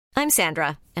I'm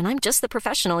Sandra, and I'm just the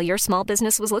professional your small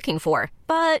business was looking for.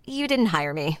 But you didn't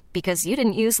hire me because you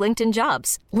didn't use LinkedIn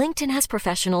Jobs. LinkedIn has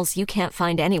professionals you can't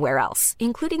find anywhere else,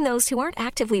 including those who aren't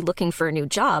actively looking for a new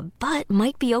job, but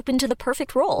might be open to the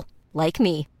perfect role, like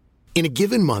me. In a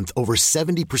given month, over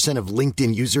 70% of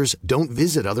LinkedIn users don't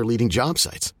visit other leading job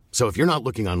sites. So if you're not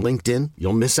looking on LinkedIn,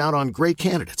 you'll miss out on great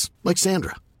candidates like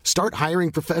Sandra. Start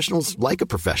hiring professionals like a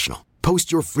professional.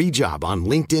 Post your free job on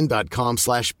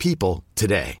linkedin.com/people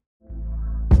today.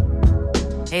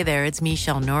 Hey there, it's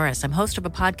Michelle Norris. I'm host of a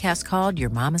podcast called Your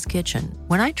Mama's Kitchen.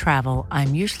 When I travel,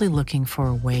 I'm usually looking for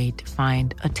a way to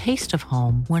find a taste of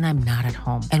home when I'm not at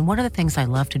home. And one of the things I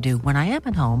love to do when I am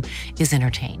at home is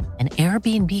entertain. And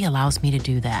Airbnb allows me to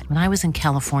do that. When I was in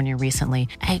California recently,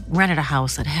 I rented a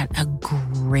house that had a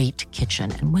great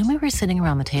kitchen. And when we were sitting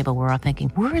around the table, we're all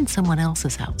thinking, we're in someone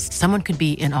else's house. Someone could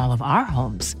be in all of our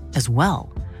homes as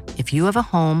well. If you have a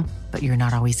home, but you're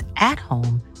not always at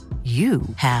home, you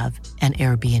have an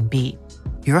Airbnb.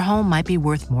 Your home might be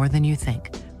worth more than you think.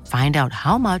 Find out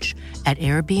how much at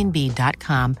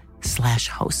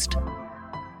airbnb.com/host.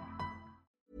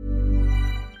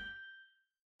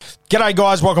 G'day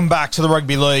guys, welcome back to the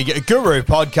Rugby League Guru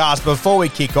podcast. Before we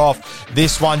kick off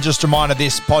this one, just a reminder,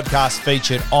 this podcast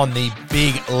featured on the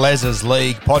Big Les's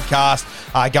League podcast.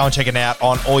 Go and check it out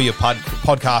on all your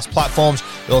podcast platforms.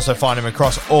 You'll also find him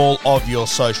across all of your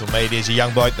social media. He's a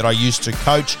young bloke that I used to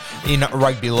coach in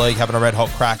rugby league, having a red hot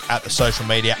crack at the social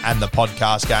media and the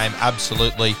podcast game.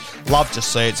 Absolutely love to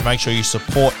see it. So make sure you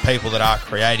support people that are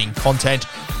creating content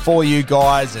for you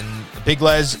guys, and Big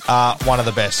Les are one of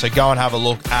the best. So go and have a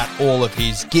look at all of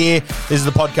his gear. This is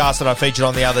the podcast that I featured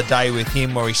on the other day with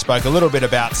him, where he spoke a little bit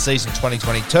about season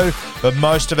 2022, but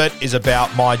most of it is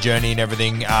about my journey and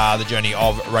everything, the journey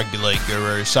of Rugby League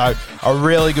Guru. So a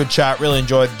really good chat. Really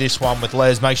enjoyed this one with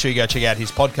Les. Make sure you go check out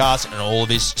his podcast and all of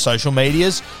his social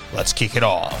medias. Let's kick it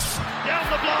off. Down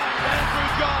the blind,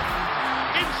 Andrew John.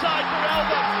 Inside for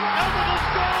Albert. Albert will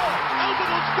score. Albert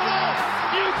will score.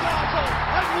 Newcastle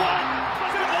have won.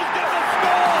 Biddle's going to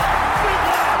score.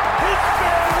 Biddle, his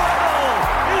farewell.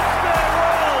 His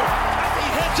farewell. And he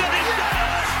hits it. He's got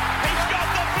it. He's got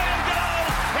the field goal.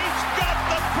 He's got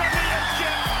the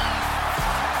premiership.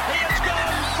 He has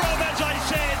gone from, as I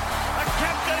said, a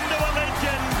captain to a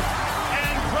legend,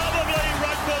 and probably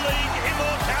rugby league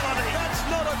immortality. That's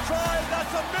not a try.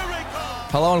 That's a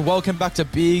miracle. Hello and welcome back to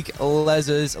Big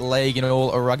Les's League and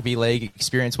all a rugby league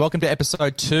experience. Welcome to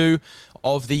episode 2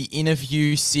 of the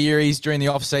interview series. During the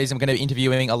off-season, I'm going to be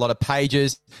interviewing a lot of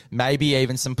pages, maybe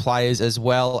even some players as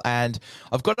well. And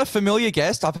I've got a familiar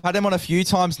guest. I've had him on a few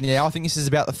times now. I think this is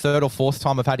about the 3rd or 4th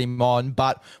time I've had him on,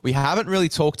 but we haven't really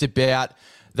talked about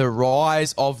the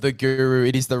rise of the guru.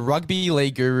 It is the Rugby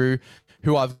League Guru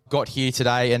who I've got here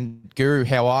today. And Guru,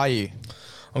 how are you?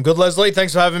 I'm good, Leslie.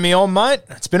 Thanks for having me on, mate.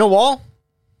 It's been a while.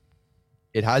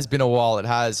 It has been a while. It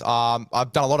has.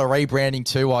 I've done a lot of rebranding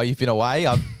too while you've been away.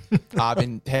 I've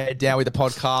been head down with the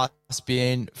podcast,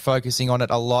 been focusing on it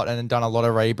a lot and done a lot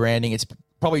of rebranding. It's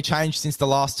probably changed since the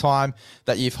last time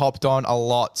that you've hopped on a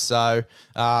lot. So,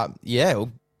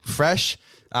 fresh.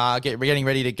 We're getting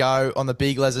ready to go on the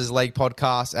Big Les's League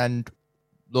podcast. And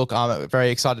look, I'm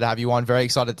very excited to have you on. Very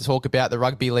excited to talk about the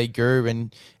Rugby League Guru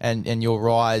and your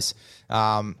rise,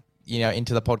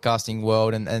 into the podcasting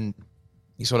world and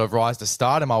you sort of rise to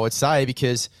stardom, I would say,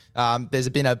 because there's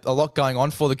been a lot going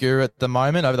on for the Guru at the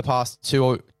moment over the past two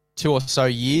or so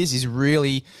years. He's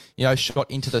really, shot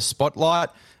into the spotlight.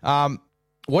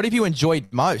 What have you enjoyed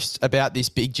most about this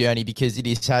big journey? Because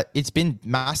it's been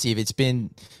massive. It's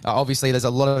been obviously there's a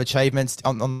lot of achievements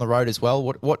on the road as well.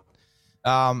 What's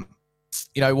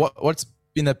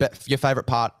been your favourite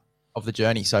part of the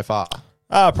journey so far?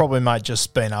 Probably, mate,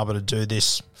 just being able to do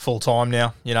this full time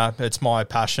now. It's my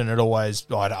passion. I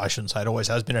shouldn't say it always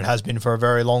has been. It has been for a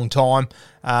very long time.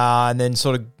 And then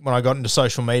sort of when I got into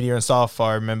social media and stuff,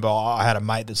 I remember I had a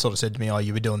mate that sort of said to me, "Oh,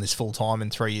 you were doing this full time in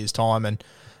 3 years' time." And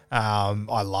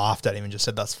I laughed at him and just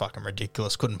said, "That's fucking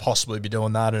ridiculous. Couldn't possibly be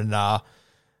doing that." And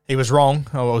he was wrong.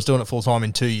 I was doing it full time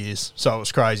in 2 years. So it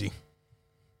was crazy.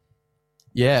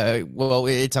 Yeah, well,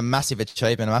 it's a massive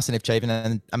achievement,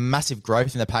 and a massive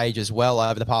growth in the page as well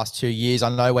over the past 2 years. I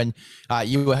know when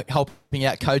you were helping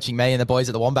out coaching me and the boys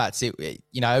at the Wombats, it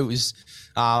was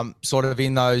sort of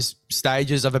in those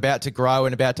stages of about to grow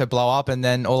and about to blow up, and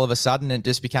then all of a sudden it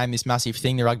just became this massive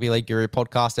thing, the Rugby League Guru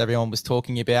podcast. Everyone was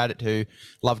talking about it who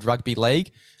loved rugby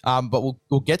league. But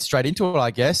we'll get straight into it,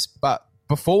 I guess. But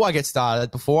before I get started,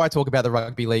 before I talk about the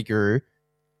Rugby League Guru,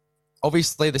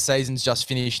 obviously, the season's just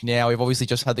finished now. We've obviously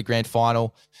just had the grand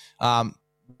final.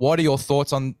 What are your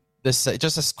thoughts on this?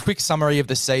 Just a quick summary of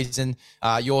the season,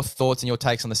 your thoughts and your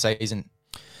takes on the season.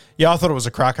 Yeah, I thought it was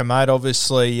a cracker, mate.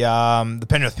 Obviously, the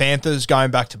Penrith Panthers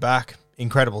going back-to-back,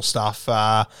 incredible stuff.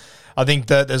 I think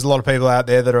that there's a lot of people out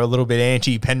there that are a little bit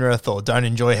anti-Penrith or don't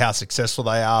enjoy how successful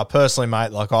they are. Personally,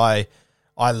 mate, like I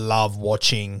love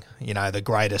watching, the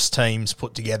greatest teams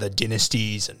put together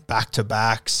dynasties and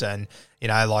back-to-backs and,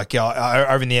 like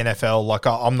over in the NFL, like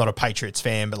I'm not a Patriots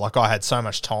fan, but like I had so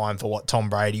much time for what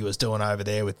Tom Brady was doing over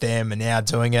there with them and now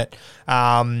doing it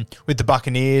with the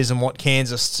Buccaneers and what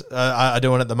Kansas are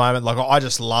doing at the moment. Like I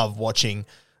just love watching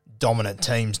dominant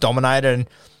teams dominate. And,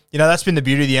 that's been the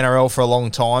beauty of the NRL for a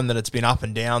long time, that it's been up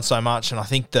and down so much. And I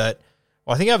think that,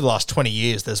 over the last 20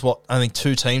 years, there's only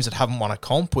 2 teams that haven't won a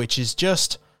comp, which is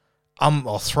just,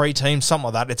 or 3 teams, something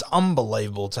like that. It's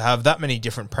unbelievable to have that many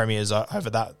different premiers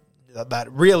over that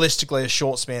realistically a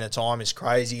short span of time is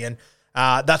crazy. And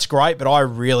that's great, but I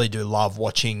really do love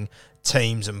watching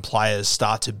teams and players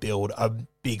start to build a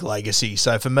big legacy.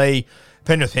 So for me,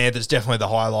 Penrith Panthers definitely the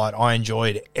highlight. I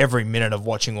enjoyed every minute of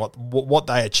watching what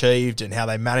they achieved and how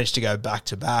they managed to go back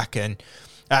to back. And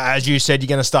as you said, you're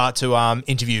going to start to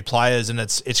interview players, and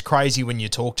it's crazy when you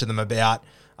talk to them about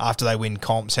after they win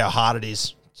comps how hard it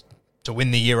is to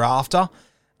win the year after.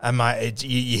 And mate,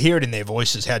 you hear it in their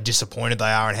voices how disappointed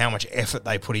they are and how much effort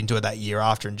they put into it that year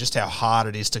after, and just how hard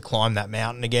it is to climb that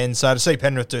mountain again. So to see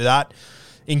Penrith do that,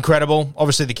 incredible.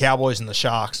 Obviously the Cowboys and the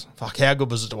Sharks. Fuck, how good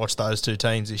was it to watch those 2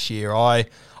 teams this year? I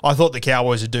thought the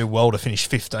Cowboys would do well to finish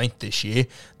 15th this year.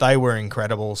 They were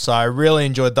incredible. So I really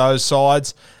enjoyed those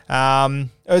sides. It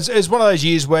was one of those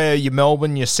years where your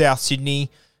Melbourne, your South Sydney,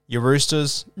 your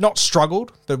Roosters not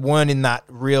struggled, but weren't in that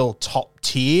real top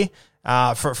tier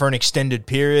for an extended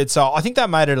period. So I think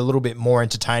that made it a little bit more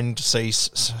entertaining to see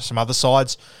some other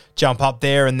sides jump up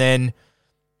there. And then,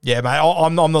 yeah, mate,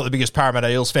 I'm not the biggest Parramatta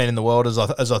Eels fan in the world, as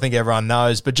I think everyone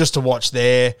knows, but just to watch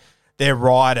their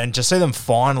ride and to see them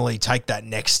finally take that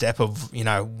next step of,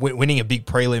 winning a big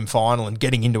prelim final and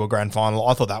getting into a grand final,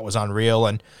 I thought that was unreal.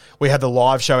 And we had the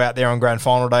live show out there on grand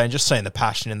final day and just seeing the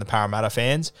passion in the Parramatta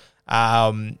fans.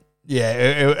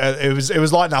 It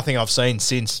was like nothing I've seen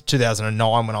since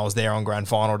 2009 when I was there on grand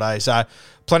final day. So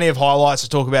plenty of highlights to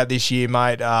talk about this year,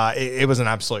 mate. It was an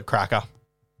absolute cracker.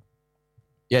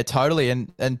 Yeah, totally.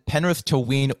 And Penrith to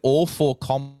win all 4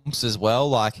 comps as well,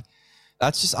 like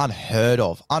that's just unheard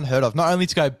of. Not only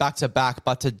to go back to back,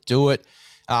 but to do it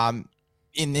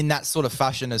in that sort of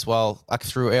fashion as well, like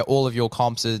through all of your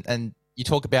comps. And you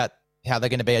talk about how they're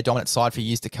going to be a dominant side for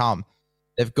years to come.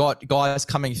 They've got guys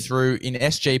coming through in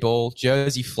SG Ball,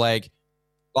 Jersey Flegg.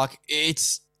 Like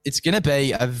it's going to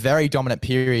be a very dominant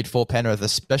period for Penrith,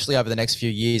 especially over the next few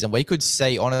years. And we could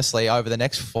see, honestly, over the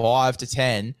next 5 to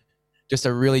 10, just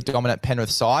a really dominant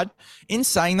Penrith side. In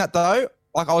saying that, though,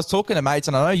 like I was talking to mates,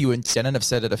 and I know you and Denon have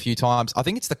said it a few times, I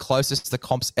think it's the closest the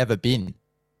comp's ever been.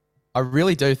 I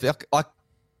really do think, like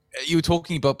you were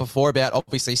talking about before about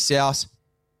obviously South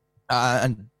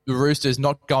and the Roosters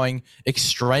not going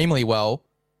extremely well,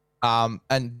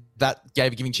 and that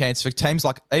gave a giving chance for teams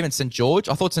like even St. George.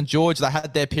 I thought St. George, they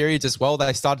had their periods as well.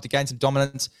 They started to gain some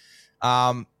dominance.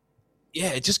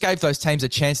 It just gave those teams a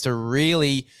chance to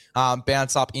really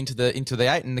bounce up into the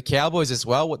 8, and the Cowboys as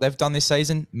well. What they've done this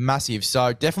season, massive.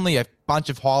 So definitely a bunch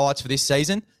of highlights for this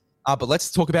season. But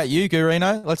let's talk about you,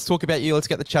 Gurino. Let's talk about you. Let's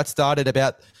get the chat started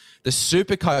about the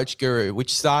Supercoach Guru,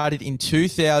 which started in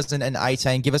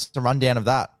 2018. Give us a rundown of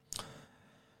that.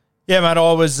 Yeah, mate,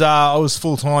 I was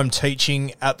full-time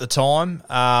teaching at the time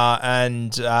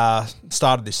and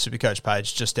started this Supercoach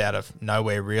page just out of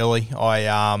nowhere, really.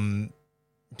 I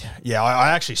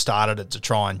actually started it to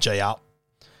try and G up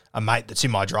a mate that's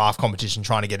in my draft competition,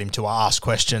 trying to get him to ask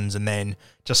questions and then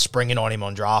just springing on him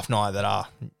on draft night that,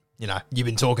 you've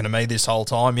been talking to me this whole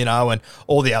time, and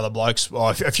all the other blokes,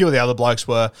 a few of the other blokes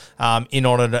were in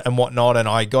on it and whatnot, and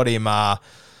I got him...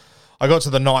 I got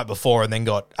to the night before and then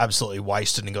got absolutely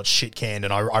wasted and got shit canned,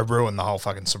 and I ruined the whole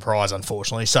fucking surprise,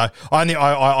 unfortunately. So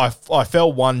I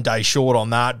fell one day short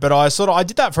on that, but I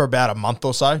did that for about a month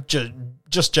or so,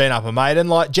 just Gene up a mate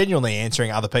and like genuinely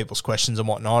answering other people's questions and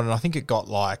whatnot. And I think it got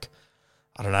like,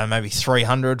 I don't know, maybe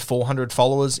 300, 400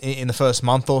 followers in the first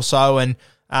month or so. And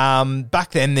back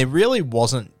then there really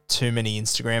wasn't too many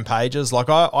Instagram pages. Like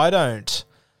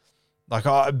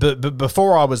but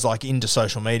before I was like into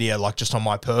social media, like just on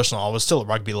my personal, I was still a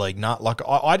rugby league nut. Like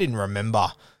I didn't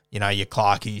remember, your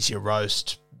Clarkies, your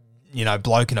Roast,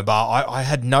 Bloke in a Bar. I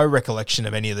had no recollection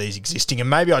of any of these existing, and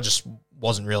maybe I just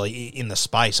wasn't really in the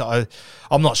space. I'm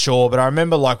not sure, but I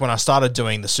remember like when I started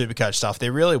doing the Supercoach stuff,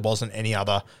 there really wasn't any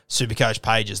other Supercoach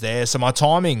pages there. So my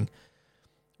timing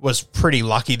was pretty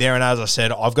lucky there. And as I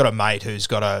said, I've got a mate who's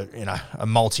got a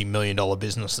multi-million-dollar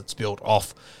business that's built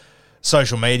off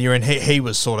social media, and he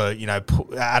was sort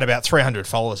of, at about 300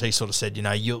 followers, he sort of said,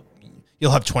 you'll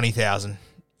have 20,000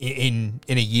 in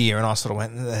a year. And I sort of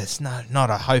went, there's not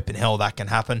a hope in hell that can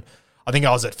happen. I think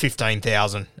I was at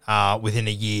 15,000 within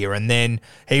a year. And then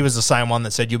he was the same one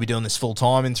that said, you'll be doing this full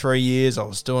time in 3 years. I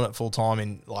was doing it full time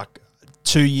in like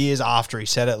 2 years after he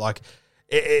said it. Like,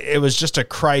 it was just a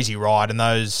crazy ride. And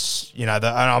those, and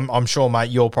I'm sure,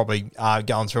 mate, you're probably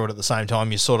going through it at the same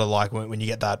time. You're sort of like when you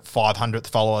get that 500th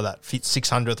follower, that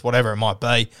 600th, whatever it might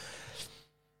be,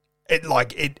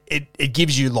 it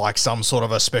gives you like some sort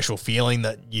of a special feeling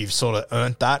that you've sort of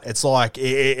earned that. It's like,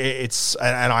 it's,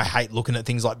 and I hate looking at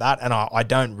things like that. And I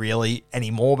don't really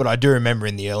anymore, but I do remember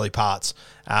in the early parts,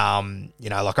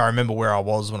 like I remember where I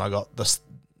was when I got this,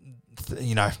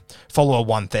 follower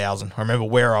 1,000. I remember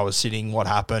where I was sitting, what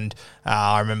happened.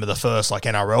 I remember the first like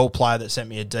NRL player that sent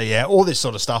me a DM, all this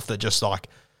sort of stuff that just like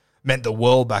meant the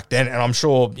world back then. And I'm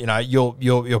sure,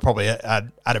 you're probably at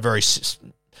a very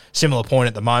similar point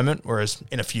at the moment, whereas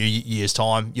in a few years'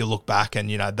 time, you'll look back and,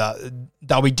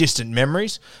 they'll be distant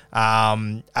memories,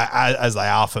 as they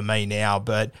are for me now.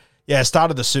 But yeah, I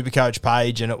started the Supercoach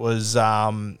page, and it was,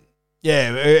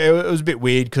 it was a bit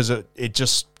weird because it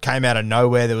just came out of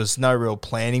nowhere. There was no real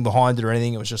planning behind it or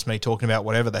anything. It was just me talking about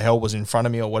whatever the hell was in front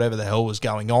of me or whatever the hell was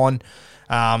going on.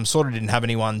 Sort of didn't have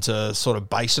anyone to sort of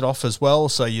base it off as well.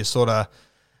 So you're sort of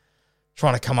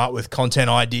trying to come up with content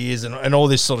ideas and all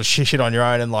this sort of shit on your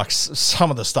own. And like some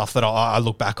of the stuff that I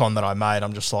look back on that I made,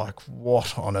 I'm just like,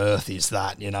 what on earth is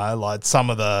that? Like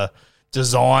some of the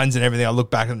designs and everything, I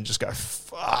look back and just go,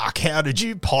 fuck, how did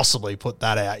you possibly put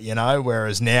that out,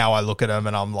 whereas now I look at them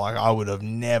and I'm like, I would have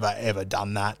never, ever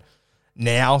done that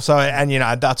now. So, and,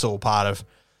 that's all part of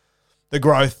the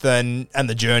growth and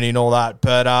the journey and all that.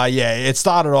 But, it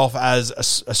started off as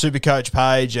a Supercoach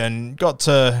page and got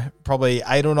to probably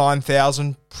 8,000 or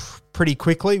 9,000 pretty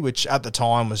quickly, which at the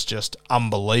time was just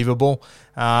unbelievable.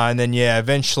 And then,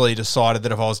 eventually decided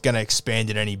that if I was going to expand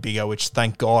it any bigger, which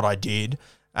thank God I did,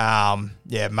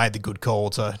 made the good call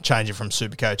to change it from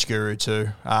Supercoach Guru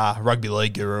to Rugby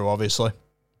League Guru, obviously.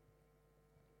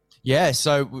 Yeah,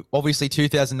 so obviously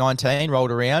 2019 rolled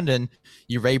around and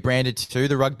you rebranded to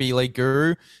the Rugby League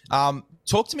Guru.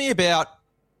 Talk to me about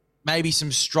maybe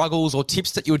some struggles or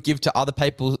tips that you would give to other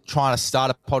people trying to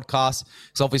start a podcast,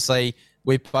 because obviously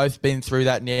we've both been through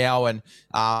that now, and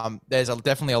there's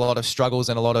definitely a lot of struggles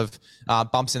and a lot of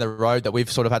bumps in the road that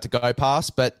we've sort of had to go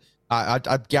past, but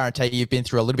I guarantee you've been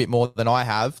through a little bit more than I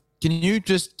have. Can you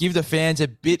just give the fans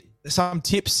some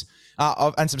tips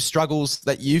and some struggles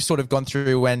that you've sort of gone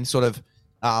through when sort of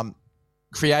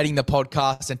creating the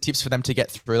podcast, and tips for them to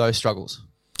get through those struggles?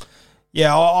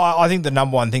 Yeah, I think the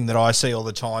number one thing that I see all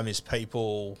the time is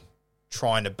people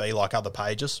trying to be like other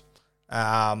pages.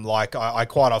 Like I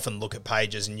quite often look at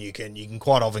pages, and you can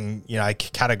quite often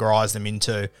categorize them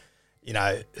into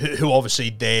who obviously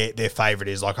their favourite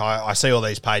is. Like I see all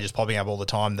these pages popping up all the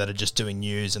time that are just doing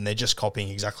news, and they're just copying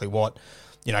exactly what,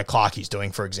 Clarkie's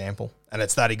doing, for example. And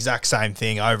it's that exact same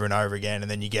thing over and over again. And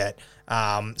then you get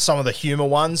some of the humour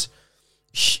ones.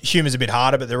 Humour's a bit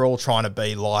harder, but they're all trying to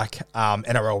be like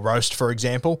NRL Roast, for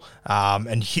example.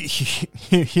 And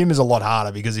humour's a lot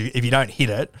harder because if you don't hit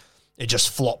it, it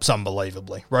just flops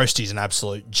unbelievably. Roasty's an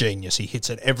absolute genius. He hits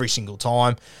it every single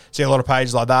time. See a lot of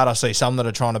pages like that. I see some that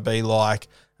are trying to be like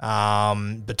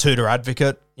Batuta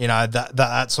Advocate,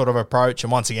 that sort of approach.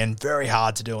 And once again, very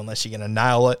hard to do unless you're going to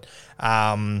nail it.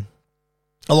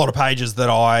 A lot of pages that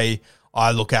I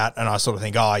look at and I sort of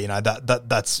think,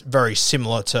 that's very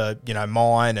similar to,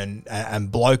 mine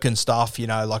and bloke and stuff.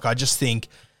 Like I just think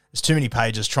there's too many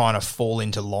pages trying to fall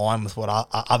into line with what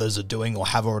others are doing or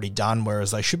have already done,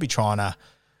 whereas they should be trying to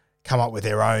come up with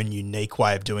their own unique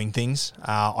way of doing things.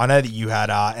 I know that you had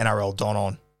NRL Don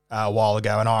on a while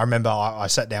ago, and I remember I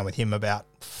sat down with him about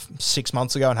 6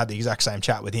 months ago and had the exact same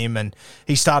chat with him, and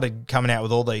he started coming out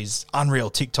with all these unreal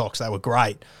TikToks. They were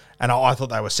great. And I thought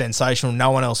they were sensational.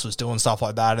 No one else was doing stuff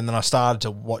like that. And then I started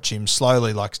to watch him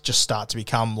slowly, just start to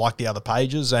become like the other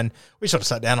pages. And we sort of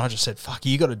sat down and I just said, fuck,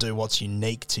 you got to do what's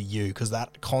unique to you, because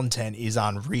that content is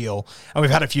unreal. And we've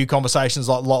had a few conversations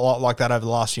like that over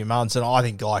the last few months. And I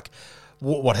think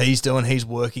what he's doing, he's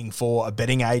working for a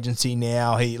betting agency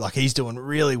now. He's doing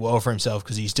really well for himself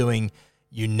because he's doing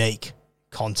unique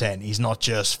content. He's not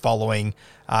just following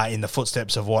in the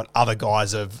footsteps of what other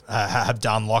guys have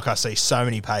done, like I see so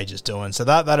many pages doing. So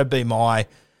that'd be my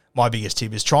biggest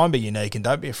tip, is try and be unique and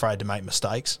don't be afraid to make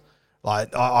mistakes.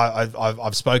 Like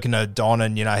I've spoken to Don,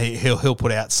 and he'll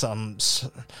put out some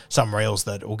reels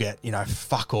that will get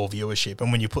fuck all viewership,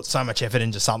 and when you put so much effort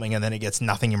into something and then it gets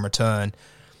nothing in return,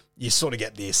 you sort of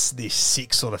get this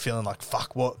sick sort of feeling like,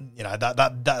 fuck, what,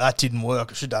 that didn't work.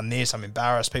 I should have done this. I'm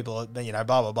embarrassed. People, blah,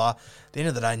 blah, blah. At the end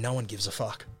of the day, no one gives a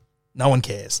fuck. No one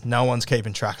cares. No one's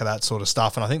keeping track of that sort of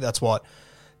stuff. And I think that's what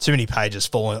too many pages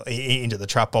fall into the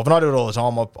trap of. And I do it all the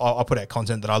time. I put out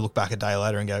content that I look back a day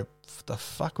later and go, what the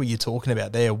fuck were you talking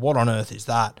about there? What on earth is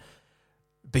that?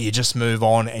 But you just move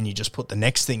on and you just put the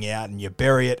next thing out and you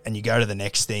bury it and you go to the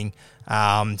next thing.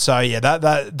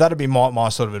 That'd be my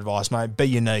sort of advice, mate. Be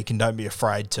unique and don't be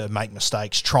afraid to make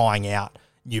mistakes trying out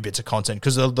new bits of content,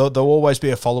 because there'll always be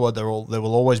a follower. There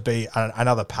will always be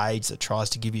another page that tries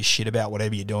to give you shit about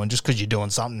whatever you're doing just because you're doing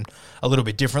something a little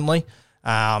bit differently.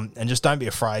 And just don't be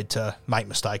afraid to make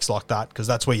mistakes like that, because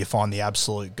that's where you find the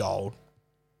absolute gold.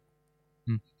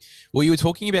 Well, you were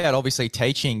talking about obviously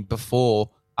teaching before.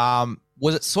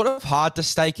 Was it sort of hard to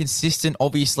stay consistent,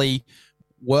 obviously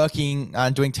working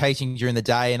and doing teaching during the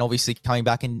day and obviously coming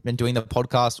back and doing the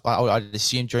podcast, I'd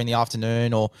assume during the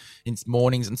afternoon or in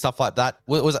mornings and stuff like that?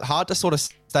 Was it hard to sort of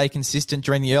stay consistent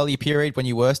during the earlier period when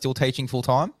you were still teaching full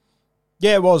time?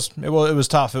 Yeah, it was. It was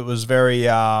tough. It was very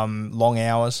long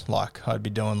hours. Like I'd be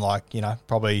doing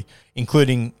probably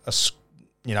including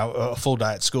a full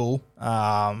day at school,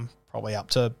 probably up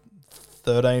to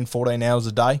 13, 14 hours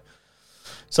a day.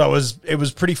 So it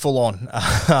was pretty full on.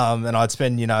 And I'd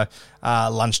spend,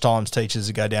 lunchtimes, teachers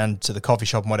would go down to the coffee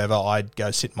shop and whatever. I'd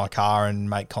go sit in my car and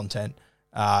make content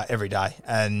every day.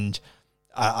 And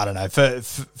I don't know,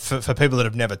 for people that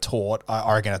have never taught,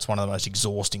 I reckon it's one of the most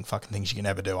exhausting fucking things you can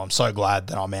ever do. I'm so glad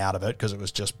that I'm out of it, because it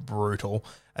was just brutal.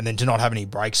 And then to not have any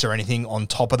breaks or anything on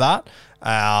top of that,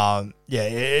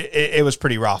 it was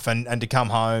pretty rough. And to come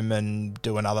home and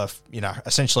do another,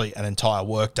 essentially an entire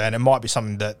work day, and it might be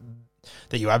something that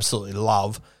you absolutely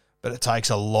love, but it takes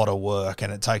a lot of work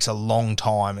and it takes a long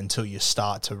time until you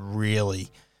start to really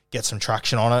get some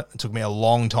traction on it. It took me a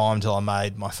long time till I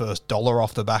made my first $1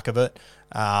 off the back of it.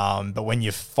 But when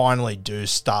you finally do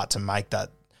start to make that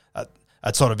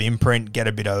sort of imprint, get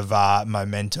a bit of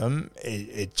momentum,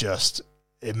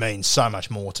 it means so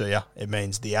much more to you. It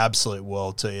means the absolute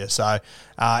world to you. So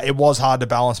it was hard to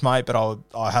balance, mate, but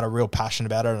I had a real passion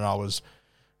about it, and I was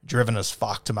driven as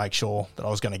fuck to make sure that I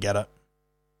was going to get it.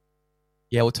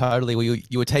 Yeah, well, totally. Well,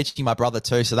 you were teaching my brother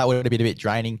too, so that would have been a bit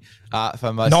draining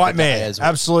for most nightmare, of the day as well.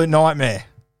 Absolute nightmare.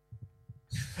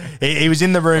 He was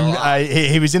in the room.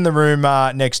 He was in the room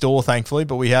next door, thankfully,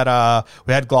 but we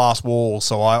had glass walls,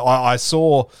 so I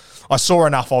saw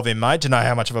enough of him, mate, to know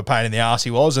how much of a pain in the arse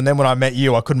he was. And then when I met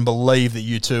you, I couldn't believe that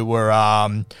you two were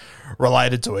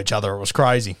related to each other. It was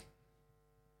crazy.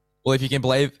 Well, if you can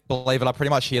believe it, I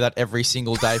pretty much hear that every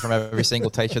single day from every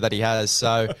single teacher that he has.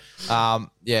 So, I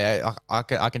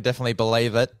can definitely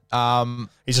believe it.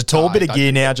 He's a tall bit of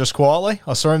gear now, just quietly.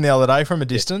 I saw him the other day from a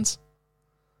distance.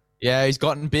 Yeah, he's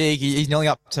gotten big. He's nearly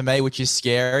up to me, which is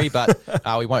scary, but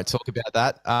we won't talk about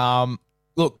that.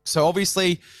 Look, so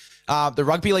obviously the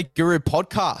Rugby League Guru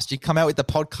podcast, you come out with the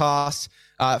podcast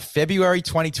February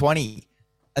 2020.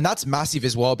 And that's massive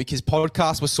as well, because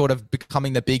podcast was sort of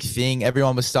becoming the big thing.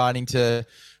 Everyone was starting to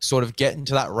sort of get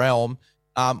into that realm.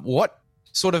 What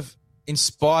sort of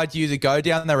inspired you to go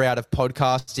down the route of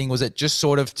podcasting? Was it just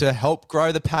sort of to help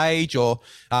grow the page, or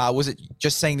was it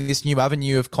just seeing this new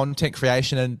avenue of content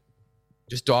creation and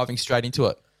just diving straight into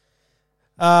it?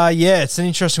 It's an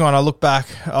interesting one. I look back.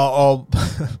 I'll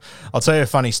tell you a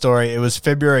funny story. It was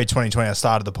February 2020 I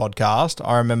started the podcast.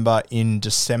 I remember in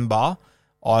December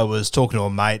I was talking to a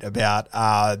mate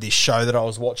about this show that I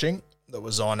was watching that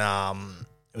was on,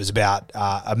 it was about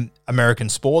American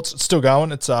sports. It's still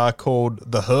going. It's called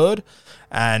The Herd,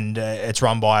 and it's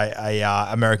run by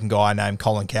a American guy named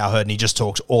Colin Cowherd, and he just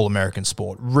talks all American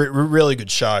sport. Really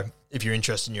good show if you're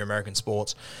interested in your American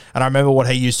sports. And I remember what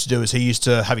he used to do is he used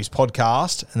to have his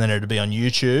podcast, and then it would be on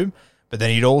YouTube, but then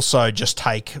he'd also just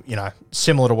take,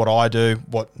 similar to what I do,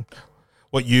 what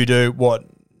you do, what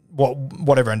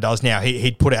everyone does now,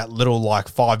 he'd put out little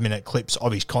 5-minute clips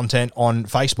of his content on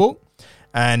Facebook.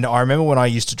 And I remember when I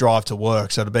used to drive to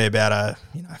work, so it'd be about a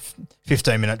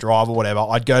 15-minute drive or whatever,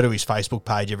 I'd go to his Facebook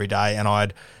page every day and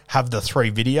I'd have the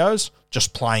 3 videos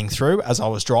just playing through as I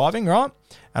was driving, right?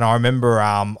 And I remember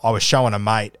I was showing a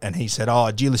mate and he said,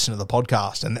 "Oh, do you listen to the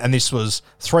podcast?" And this was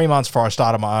 3 months before I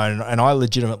started my own, and I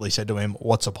legitimately said to him,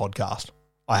 "What's a podcast?"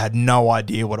 I had no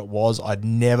idea what it was. I'd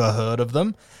never heard of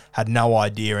them, had no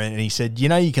idea. And he said,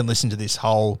 you can listen to this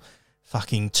whole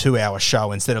fucking 2-hour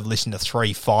show instead of listening to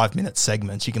 3 5-minute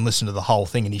segments. You can listen to the whole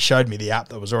thing. And he showed me the app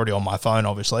that was already on my phone,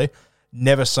 obviously.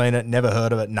 Never seen it, never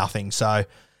heard of it, nothing. So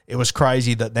it was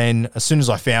crazy that then as soon as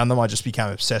I found them, I just became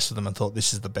obsessed with them and thought,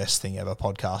 this is the best thing ever,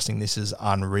 podcasting. This is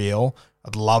unreal.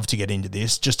 I'd love to get into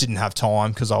this. Just didn't have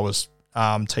time because I was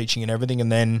teaching and everything,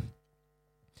 and then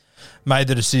made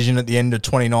the decision at the end of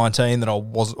 2019 that I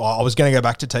was going to go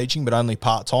back to teaching, but only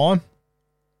part-time.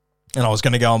 And I was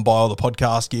going to go and buy all the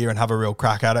podcast gear and have a real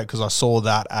crack at it because I saw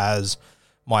that as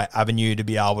my avenue to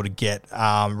be able to get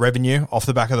revenue off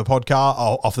the back of the podcast,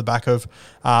 off the back of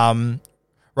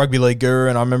Rugby League Guru.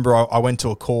 And I remember I went to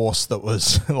a course that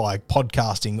was like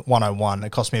podcasting 101.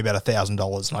 It cost me about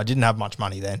 $1,000 and I didn't have much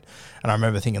money then. And I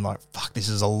remember thinking like, fuck, this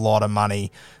is a lot of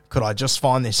money. Could I just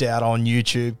find this out on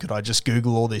YouTube? Could I just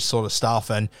Google all this sort of stuff?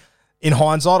 And in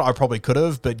hindsight, I probably could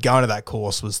have, but going to that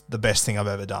course was the best thing I've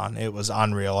ever done. It was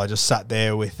unreal. I just sat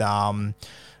there with, have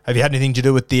you had anything to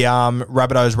do with the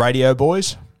Rabbitohs Radio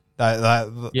Boys? They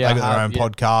got their own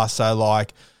podcast. So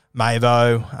like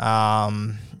Mavo,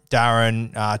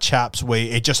 Darren, Chaps,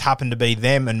 it just happened to be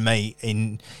them and me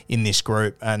in this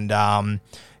group. And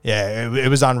it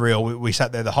was unreal. We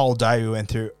sat there the whole day. We went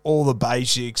through all the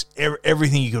basics,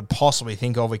 everything you could possibly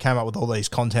think of. We came up with all these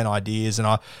content ideas, and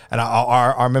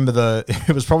I remember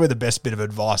it was probably the best bit of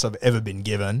advice I've ever been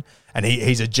given. And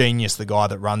he's a genius, the guy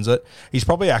that runs it. He's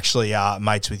probably actually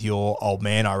mates with your old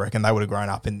man, I reckon. They would have grown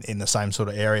up in the same sort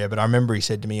of area. But I remember he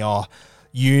said to me,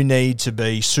 you need to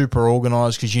be super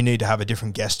organised because you need to have a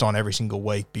different guest on every single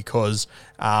week because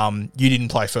you didn't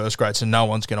play first grade, so no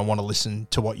one's going to want to listen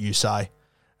to what you say.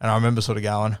 And I remember sort of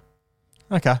going,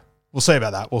 okay, we'll see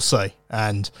about that. We'll see.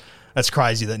 And it's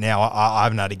crazy that now I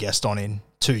haven't had a guest on in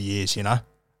 2 years, you know?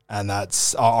 And I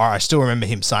still remember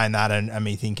him saying that and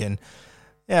me thinking,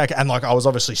 yeah, okay. And like I was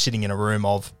obviously sitting in a room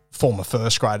of former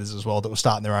first graders as well that were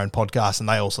starting their own podcast and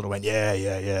they all sort of went,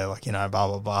 yeah, like, you know, blah,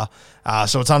 blah, blah.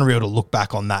 So it's unreal to look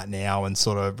back on that now and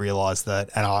sort of realise that,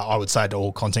 and I would say to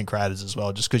all content creators as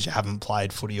well, just because you haven't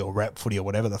played footy or rep footy or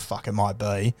whatever the fuck it might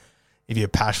be, if you're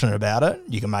passionate about it,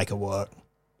 you can make it work.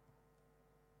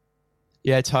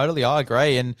 Yeah, totally. I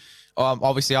agree. And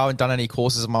obviously I haven't done any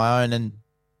courses of my own, and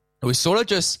it was sort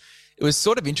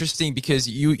of interesting because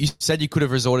you said you could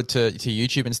have resorted to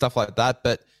YouTube and stuff like that.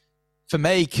 But for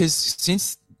me, because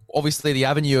since obviously the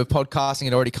avenue of podcasting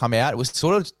had already come out, it was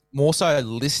sort of more so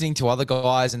listening to other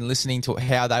guys and listening to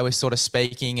how they were sort of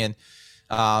speaking and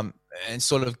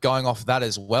sort of going off that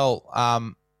as well.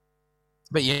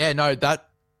 But yeah, no, that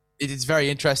it's very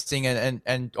interesting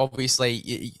and obviously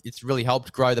it's really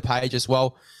helped grow the page as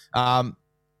well.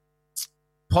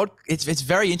 It's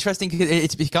very interesting because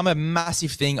it's become a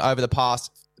massive thing over the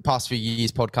past few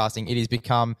years. Podcasting, it has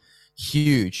become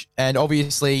huge, and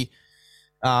obviously,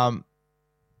 do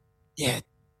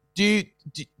you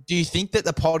think that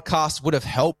the podcast would have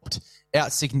helped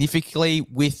out significantly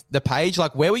with the page?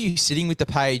 Like, where were you sitting with the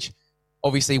page,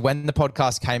 obviously, when the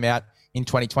podcast came out in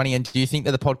 2020, and do you think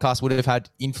that the podcast would have had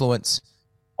influence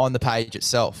on the page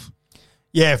itself?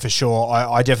 Yeah, for sure.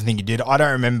 I definitely think it did. I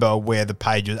don't remember where the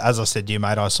page was. As I said to you,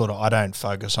 mate, I don't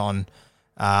focus on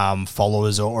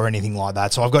followers or anything like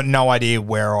that. So I've got no idea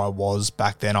where I was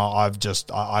back then. I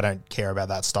don't care about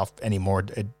that stuff anymore.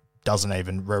 It doesn't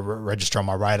even register on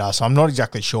my radar. So I'm not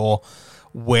exactly sure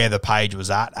where the page was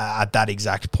at that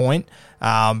exact point.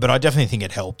 But I definitely think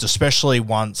it helped, especially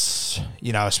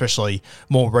especially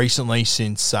more recently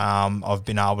since I've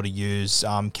been able to use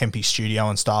Kempy Studio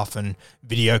and stuff, and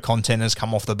video content has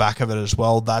come off the back of it as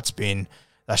well. That's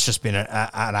just been an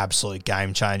absolute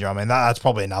game changer. I mean, that's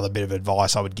probably another bit of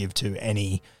advice I would give to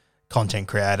any content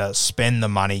creator. Spend the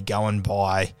money, go and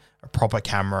buy a proper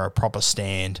camera, a proper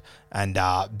stand, and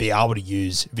be able to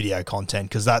use video content,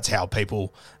 because that's how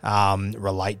people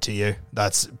relate to you.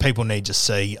 People need to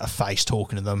see a face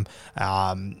talking to them.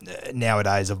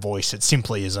 Nowadays, a voice, it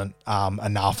simply isn't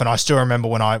enough. And I still remember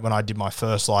when I did my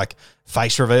first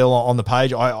face reveal on the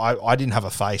page, I didn't have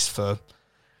a face for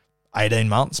 18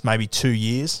 months, maybe 2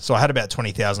 years. So I had about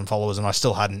 20,000 followers and I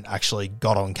still hadn't actually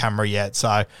got on camera yet.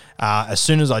 So as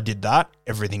soon as I did that,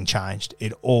 everything changed.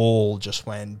 It all just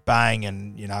went bang,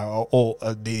 and,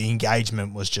 the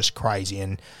engagement was just crazy.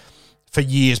 And for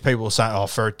years, people were saying,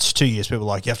 for 2 years, people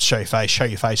were like, you have to show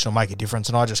your face, it'll make a difference.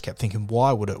 And I just kept thinking,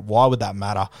 why would that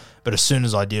matter? But as soon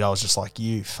as I did, I was just like,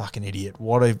 you fucking idiot.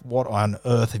 What on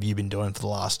earth have you been doing for the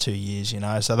last 2 years,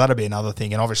 So that'll be another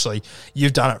thing. And obviously,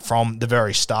 you've done it from the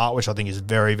very start, which I think is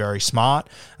very, very smart.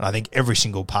 And I think every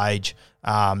single page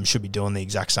should be doing the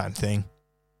exact same thing.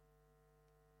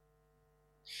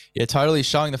 Yeah, totally,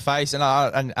 showing the face,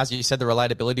 and as you said, the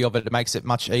relatability of it makes it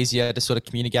much easier to sort of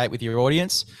communicate with your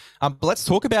audience. But let's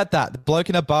talk about that. The Bloke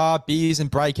in a Bar, beers and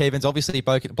break-evens. Obviously,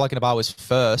 Bloke in a Bar was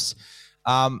first.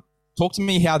 Talk to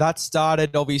me how that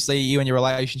started. Obviously, you and your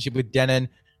relationship with Denon.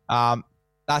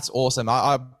 That's awesome.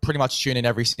 I pretty much tune in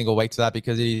every single week to that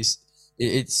because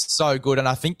it's so good. And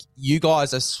I think you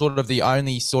guys are sort of the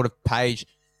only sort of page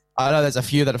I know there's a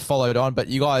few that have followed on, but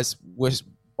you guys were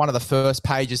one of the first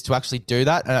pages to actually do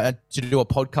that, to do a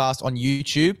podcast on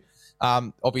YouTube,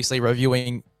 obviously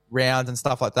reviewing rounds and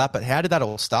stuff like that. But how did that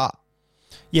all start?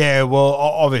 Yeah, well,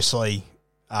 obviously,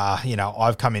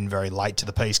 I've come in very late to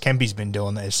the piece. Kempy's been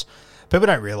doing this. People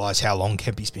don't realise how long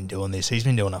Kempy's been doing this. He's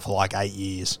been doing it for like 8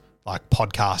 years, like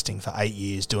podcasting for 8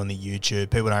 years, doing the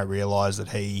YouTube. People don't realise that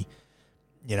he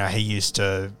used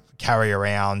to carry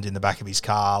around in the back of his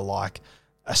car like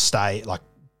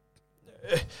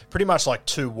pretty much like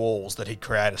 2 walls that he'd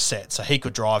create a set. So he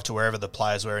could drive to wherever the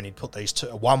players were and he'd put these 2,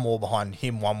 one wall behind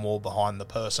him, one wall behind the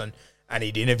person, and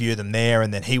he'd interview them there,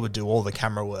 and then he would do all the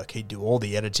camera work. He'd do all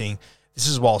the editing. This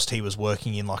is whilst he was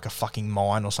working in like a fucking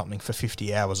mine or something for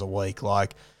 50 hours a week.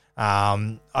 Like,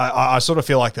 I sort of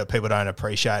feel like that people don't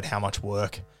appreciate how much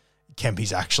work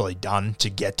Kempy's actually done to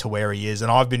get to where he is.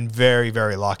 And I've been very,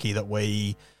 very lucky that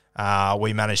we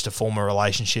managed to form a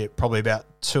relationship probably about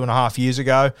 2.5 years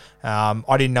ago.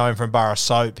 I didn't know him from bar of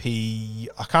soap.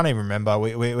 I can't even remember.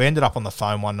 We ended up on the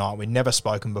phone one night. We'd never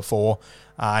spoken before,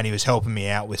 and he was helping me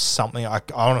out with something. I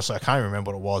honestly can't even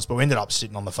remember what it was, but we ended up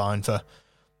sitting on the phone for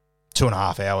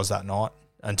 2.5 hours that night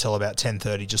until about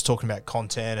 10:30, just talking about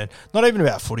content and not even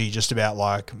about footy, just about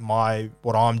like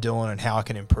what I'm doing and how I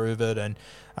can improve it. And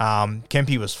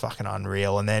Kempy was fucking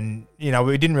unreal. And then,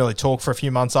 we didn't really talk for a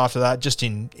few months after that, just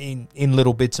in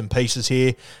little bits and pieces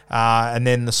here. And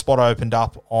then the spot opened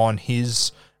up on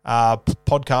his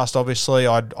podcast. Obviously,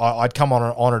 I'd come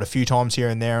on it a few times here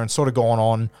and there, and sort of gone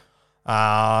on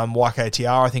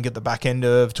YKTR, I think, at the back end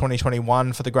of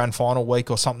 2021 for the grand final week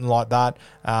or something like that.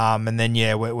 And then,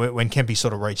 when Kempy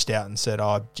sort of reached out and said,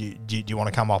 do you want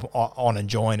to come up on and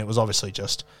join? It was obviously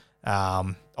just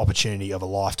opportunity of a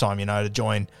lifetime, to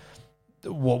join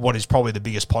what is probably the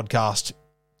biggest podcast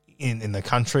in the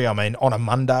country. I mean, on a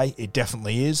Monday, it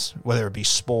definitely is, whether it be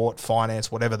sport,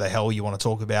 finance, whatever the hell you want to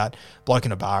talk about. Bloke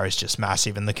in a Bar is just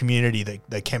massive, and the community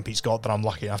that Kempy's got that I'm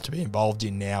lucky enough to be involved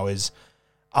in now is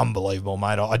unbelievable,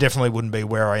 mate. I definitely wouldn't be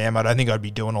where I am. I don't think I'd be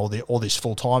doing all this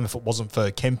full time if it wasn't for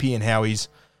Kempy and how he's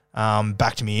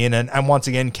backed me in. And once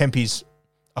again, Kempy's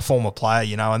a former player,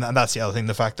 and that's the other thing,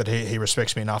 the fact that he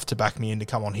respects me enough to back me in to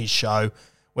come on his show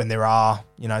when there are,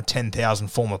 10,000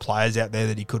 former players out there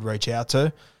that he could reach out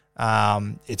to.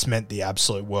 It's meant the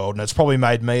absolute world, and it's probably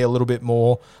made me a little bit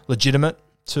more legitimate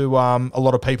to a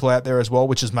lot of people out there as well,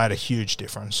 which has made a huge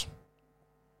difference.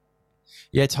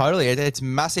 Yeah, totally. It's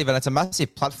massive, and it's a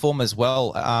massive platform as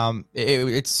well.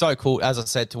 It's so cool, as I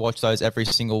said, to watch those every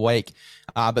single week.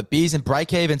 But beers and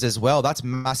break-evens as well, that's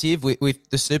massive with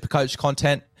the Supercoach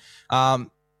content.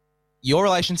 Your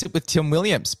relationship with Tim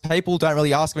Williams, people don't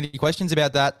really ask many questions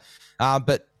about that.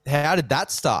 But how did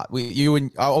that start?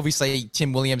 Obviously,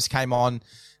 Tim Williams came on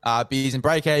beers and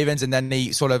break-evens, and then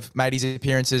he sort of made his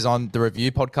appearances on the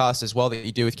review podcast as well that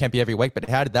you do with Kempy every week. But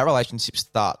how did that relationship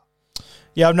start?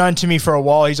 Yeah, I've known Timmy for a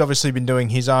while. He's obviously been doing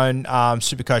his own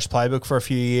Supercoach playbook for a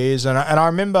few years, and I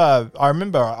remember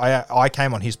I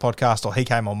came on his podcast, or he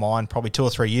came on mine probably 2 or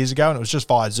 3 years ago, and it was just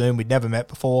via Zoom. We'd never met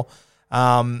before,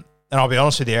 and I'll be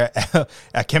honest with you,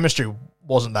 our chemistry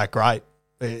wasn't that great.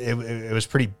 It was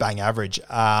pretty bang average.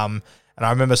 And I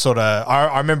remember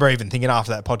I remember even thinking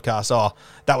after that podcast,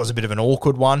 that was a bit of an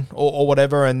awkward one or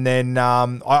whatever. And then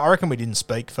I reckon we didn't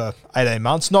speak for 18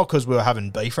 months, not because we were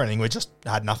having beef or anything. We just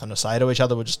had nothing to say to each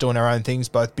other. We're just doing our own things,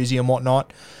 both busy and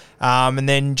whatnot. And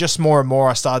then just more and more,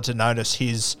 I started to notice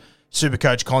his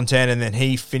Supercoach content, and then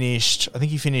he finished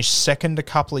second a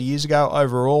couple of years ago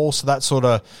overall, so that sort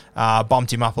of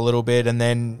bumped him up a little bit. And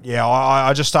then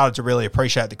I just started to really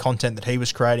appreciate the content that he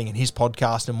was creating in his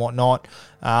podcast and whatnot.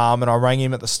 And I rang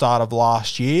him at the start of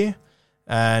last year,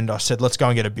 and I said, let's go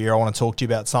and get a beer, I want to talk to you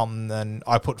about something. And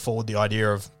I put forward the idea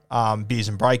of beers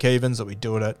and break-evens, that we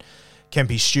do it at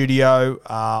Kempy's studio.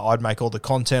 I'd make all the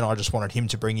content. I just wanted him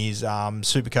to bring his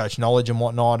Supercoach knowledge and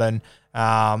whatnot. And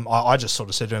I just sort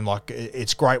of said to him, like,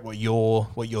 it's great what you're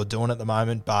doing at the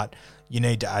moment, but you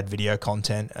need to add video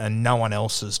content, and no one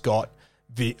else has got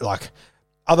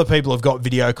other people have got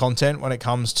video content when it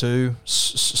comes to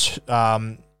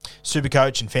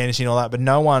Supercoach and fantasy and all that, but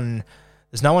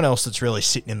there's no one else that's really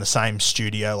sitting in the same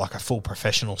studio, like a full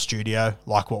professional studio,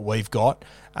 like what we've got.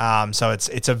 So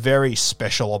it's a very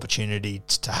special opportunity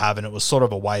to have, and it was sort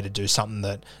of a way to do something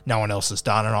that no one else has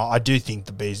done. And I do think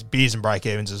the Beers and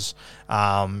Break-Evens has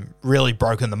really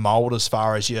broken the mold as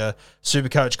far as your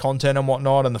Supercoach content and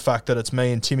whatnot, and the fact that it's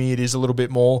me and Timmy, it is a little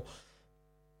bit more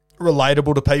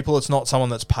relatable to people. It's not someone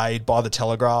that's paid by the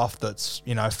Telegraph that's,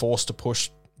 forced to push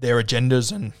their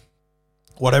agendas and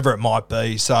whatever it might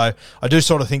be. So I do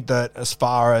sort of think that as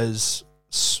far as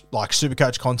like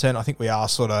Supercoach content, I think we are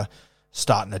sort of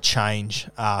starting to change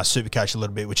Supercoach a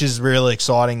little bit, which is really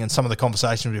exciting. And some of the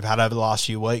conversations we've had over the last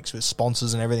few weeks with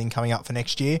sponsors and everything coming up for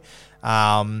next year,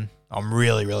 I'm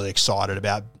really, really excited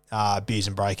about beers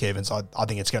and break-evens. I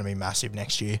think it's going to be massive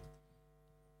next year.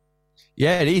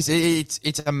 Yeah, it is.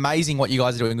 It's amazing what you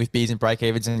guys are doing with beers and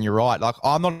break-evens, and you're right. Like,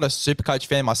 I'm not a Supercoach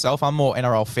fan myself. I'm more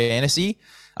NRL fantasy.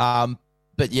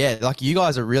 But yeah, like, you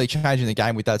guys are really changing the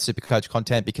game with that Supercoach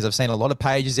content, because I've seen a lot of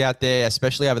pages out there,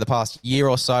 especially over the past year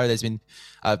or so. There's been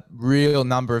a real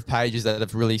number of pages that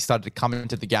have really started to come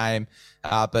into the game.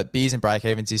 But beers and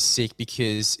break-evens is sick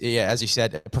because, yeah, as you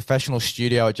said, a professional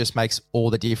studio, it just makes all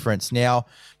the difference. Now,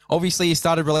 obviously, you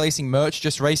started releasing merch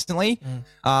just recently.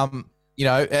 You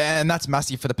know, and that's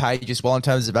massive for the page as well in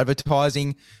terms of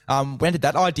advertising. When did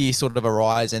that idea sort of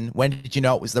arise, and when did you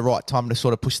know it was the right time to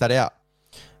sort of push that out?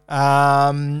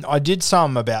 I did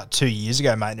some about 2 years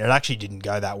ago, mate, and it actually didn't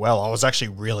go that well. I was actually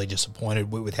really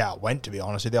disappointed with how it went, to be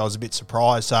honest with you. I was a bit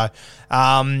surprised. So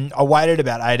I waited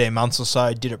about 18 months or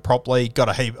so, did it properly, got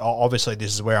a heap. Obviously,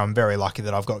 this is where I'm very lucky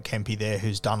that I've got Kempy there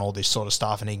who's done all this sort of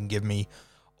stuff, and he can give me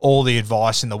all the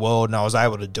advice in the world, and I was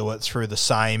able to do it through the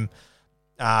same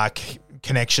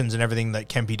connections and everything that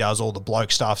Kempy does, all the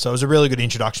bloke stuff. So it was a really good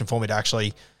introduction for me to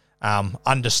actually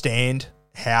understand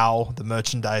how the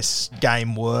merchandise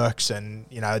game works and,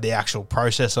 you know, the actual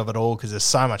process of it all, because there's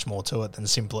so much more to it than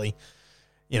simply,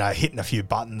 you know, hitting a few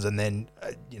buttons and then,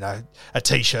 you know, a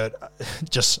T-shirt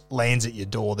just lands at your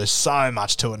door. There's so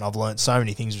much to it, and I've learned so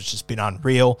many things, which has been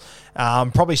unreal.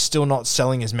 Probably still not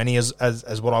selling as many as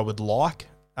what I would like.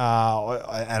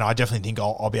 And I definitely think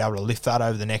I'll be able to lift that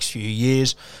over the next few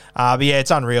years. But yeah,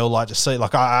 it's unreal. Like, to see,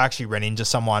 like, I actually ran into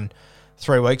someone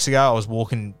 3 weeks ago. I was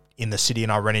walking in the city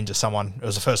and I ran into someone. It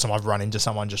was the first time I've run into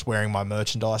someone just wearing my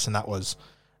merchandise, and that was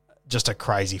just a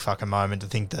crazy fucking moment to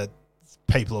think that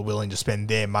people are willing to spend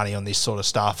their money on this sort of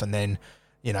stuff. And then,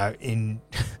 you know, in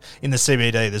the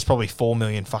CBD, there's probably 4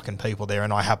 million fucking people there,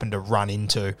 and I happen to run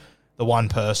into the one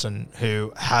person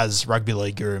who has Rugby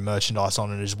League Guru merchandise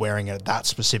on and is wearing it at that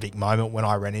specific moment when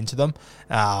I ran into them.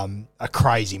 A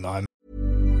crazy moment.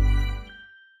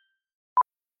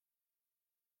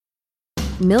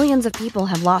 Millions of people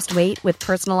have lost weight with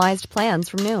personalized plans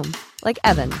from Noom. Like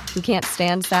Evan, who can't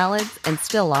stand salads and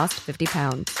still lost 50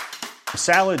 pounds.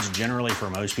 Salads generally for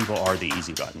most people are the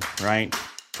easy button, right?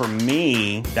 For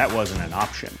me, that wasn't an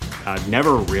option. I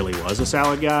never really was a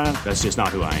salad guy. That's just not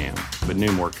who I am. But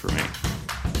Noom worked for me.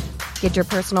 Get your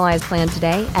personalized plan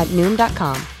today at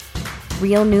Noom.com.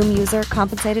 Real Noom user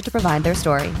compensated to provide their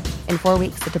story. In 4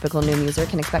 weeks, the typical Noom user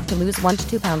can expect to lose 1 to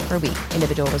 2 pounds per week.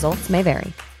 Individual results may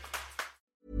vary.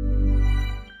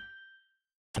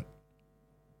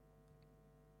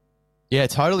 Yeah,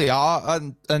 totally.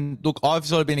 And look, I've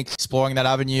sort of been exploring that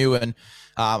avenue, and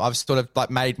I've sort of like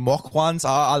made mock ones.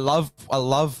 I love,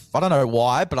 I don't know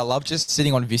why, but I love just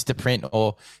sitting on Vistaprint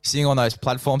or sitting on those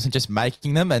platforms and just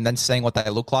making them and then seeing what they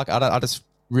look like. I just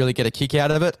really get a kick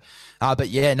out of it. But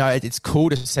yeah, no, it's cool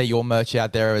to see your merch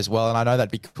out there as well. And I know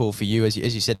that'd be cool for you, as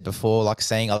you said before, like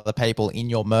seeing other people in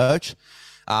your merch.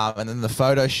 And then the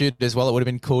photo shoot as well. It would have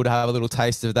been cool to have a little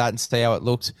taste of that and see how it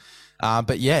looked.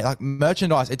 But yeah, like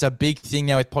merchandise, it's a big thing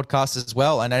now with podcasts as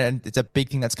well. And it's a big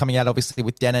thing that's coming out, obviously,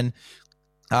 with Denon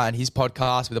and his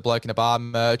podcast with the Bloke in a Bar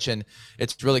merch. And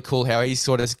it's really cool how he's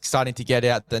sort of starting to get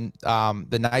out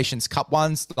the Nations Cup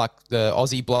ones, like the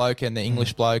Aussie bloke and the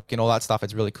English bloke and all that stuff.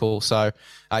 It's really cool. So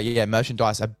yeah,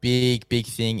 merchandise, a big, big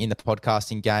thing in the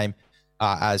podcasting game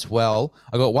as well.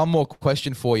 I got one more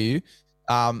question for you.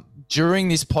 During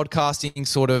this podcasting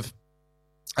sort of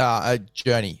a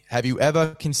journey, have you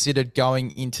ever considered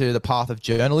going into the path of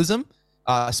journalism,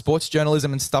 sports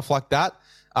journalism and stuff like that?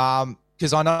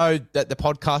 Because I know that the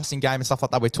podcasting game and stuff like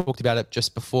that, we talked about it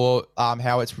just before,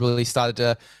 how it's really started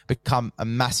to become a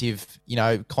massive, you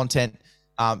know, content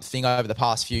thing over the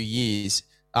past few years.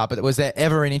 But was there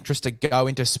ever an interest to go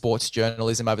into sports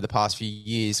journalism over the past few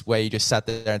years where you just sat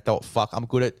there and thought, fuck, I'm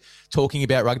good at talking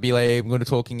about rugby league, I'm good at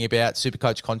talking about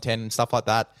Supercoach content and stuff like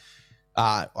that.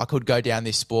 I could go down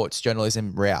this sports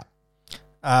journalism route?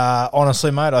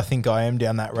 Honestly, mate, I think I am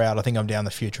down that route. I think I'm down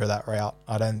the future of that route.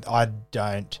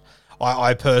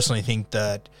 I personally think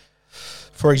that,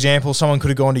 for example, someone could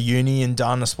have gone to uni and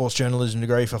done a sports journalism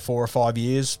degree for 4 or 5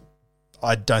 years.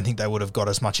 I don't think they would have got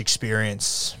as much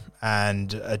experience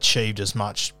and achieved as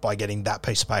much by getting that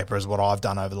piece of paper as what I've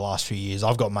done over the last few years.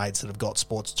 I've got mates that have got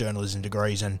sports journalism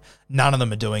degrees and none of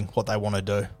them are doing what they want to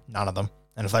do. None of them.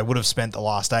 And if they would have spent the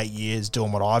last 8 years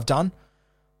doing what I've done,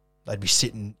 they'd be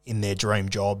sitting in their dream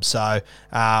job. So,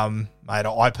 mate,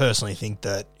 I personally think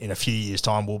that in a few years'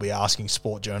 time, we'll be asking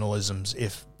sport journalists,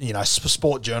 if they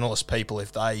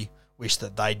wish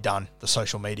that they'd done the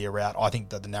social media route. I think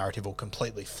that the narrative will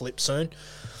completely flip soon.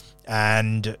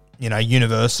 And,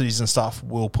 universities and stuff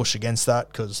will push against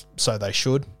that because so they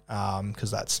should, because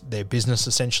that's their business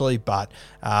essentially. But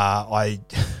I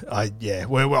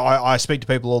speak to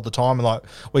people all the time, and like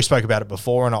we spoke about it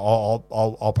before, and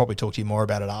I'll probably talk to you more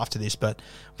about it after this. But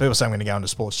people say I'm going to go into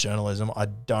sports journalism. I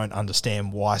don't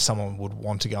understand why someone would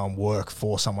want to go and work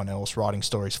for someone else, writing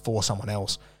stories for someone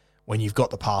else, when you've got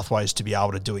the pathways to be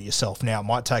able to do it yourself. Now, it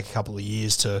might take a couple of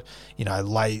years to,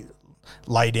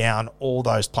 lay down all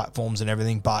those platforms and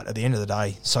everything, but at the end of the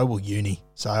day, so will uni.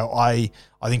 So I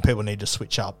think people need to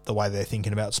switch up the way they're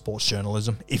thinking about sports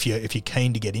journalism. If you're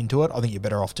keen to get into it, I think you're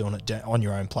better off doing it on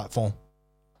your own platform.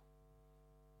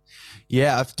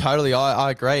 Yeah, totally. I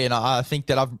agree, and I think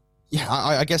that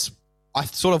I guess I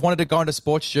sort of wanted to go into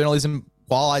sports journalism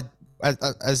while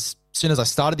as soon as I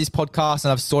started this podcast,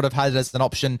 and I've sort of had it as an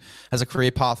option as a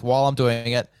career path while I'm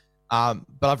doing it. But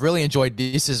I've really enjoyed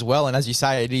this as well. And as you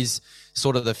say, it is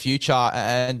sort of the future.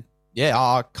 And yeah,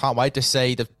 I can't wait to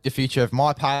see the future of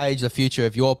my page, the future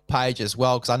of your page as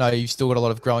well, because I know you've still got a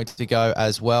lot of growing to go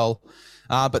as well.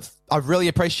 But I've really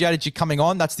appreciated you coming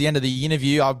on. That's the end of the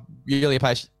interview. I really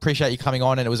appreciate you coming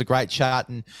on, and it was a great chat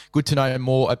and good to know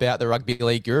more about the Rugby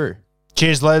League Guru.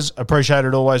 Cheers, Les. Appreciate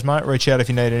it always, mate. Reach out if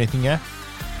you need anything, yeah?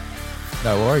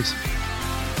 No worries.